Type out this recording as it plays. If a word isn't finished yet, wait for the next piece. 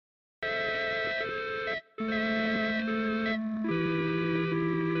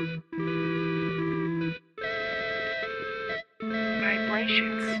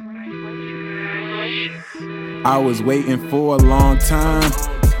I was waiting for a long time,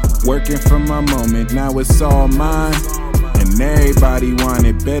 working for my moment, now it's all mine. And everybody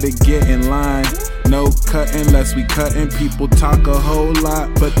wanted, better get in line. No cutting unless we cutting. People talk a whole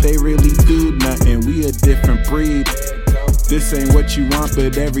lot, but they really do nothing. We a different breed. This ain't what you want,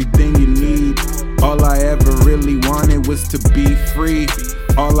 but everything you need. All I ever really wanted was to be free.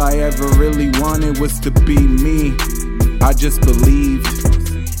 All I ever really wanted was to be me. I just believed.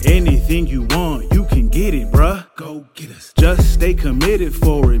 Anything you want, you can get it, bruh. Go get us. Just stay committed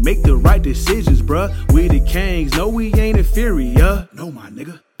for it, make the right decisions, bruh. We the kings, no we ain't inferior. No, my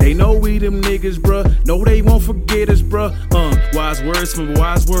nigga. They know we them niggas, bruh. No, they won't forget us, bruh. Wise words from a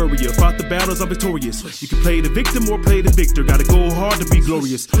wise warrior. Fought the battles, I'm victorious. You can play the victim or play the victor. Gotta go hard to be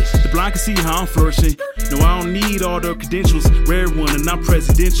glorious. The blind can see how I'm flourishing. No, I don't need all the credentials. Rare one and I'm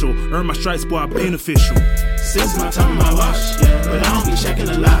presidential. Earn my stripes, boy, I'm beneficial. Since my time I wash, yeah, but I don't be checking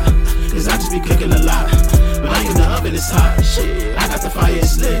a lot. Cause I just be cooking a lot. But I am the oven, it's hot. Shit, I got the fire,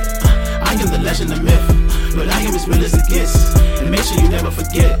 it's lit. I am the legend, the myth. But I am as real as it gets. And make sure you never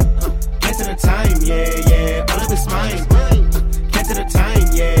forget. Get to the time, yeah, yeah, all of it's mine. Get to the time,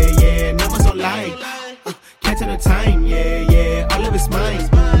 yeah, yeah, numbers don't lie. Get to the time, yeah, yeah, all of it's mine.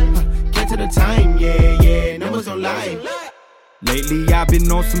 Get to the time, yeah, yeah, numbers don't lie. Lately I've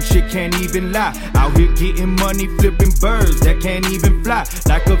been on some shit, can't even lie. Out here getting money, flipping birds that can't even fly.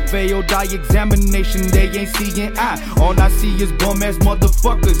 Like a failed eye examination, they ain't seeing eye. All I see is bum ass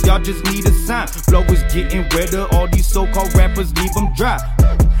motherfuckers, y'all just need a sign. Flow is getting wetter, all these so-called rappers leave them dry.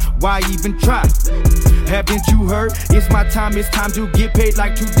 Why even try? Haven't you heard? It's my time, it's time to get paid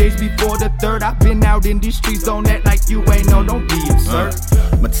like 2 days before the 3rd. I've been out in these streets, don't act like you ain't know, don't be absurd.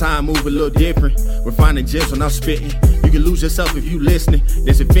 My time move a little different. We're finding gems when I'm spitting. You can lose yourself if you listening.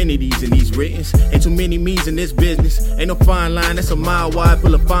 There's infinities in these writtens. Ain't too many me's in this business. Ain't no fine line, that's a mile wide,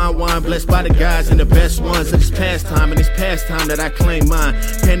 full of fine wine. Blessed by the guys and the best ones of this pastime. And it's pastime that I claim mine.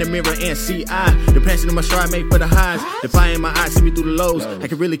 Pen the mirror and see I. The passion in my stride made for the highs. The fire in my eyes see me through the lows. I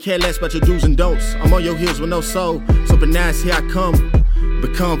can really care less about your do's and don'ts. I'm on your heels with no soul. So but now it's here I come.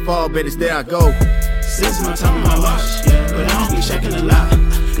 Become fall, bet it's there I go. Since my time I wash, yeah, but I don't be checking a lot.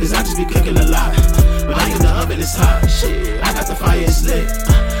 Cause I just be cooking a lot. But I am the oven, it's hot. Shit, I got the fire, it's lit.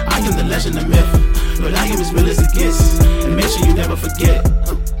 I am the legend, the myth. But I am as real as it gets. And make sure you never forget.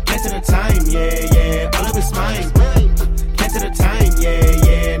 Get to the time, yeah, yeah, all of it's mine. Get to the time, yeah,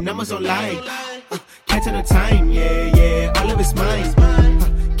 yeah, numbers don't lie. Get to the time, yeah, yeah, all of it's mine.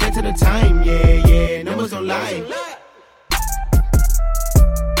 Get to the time, yeah, yeah, numbers don't lie.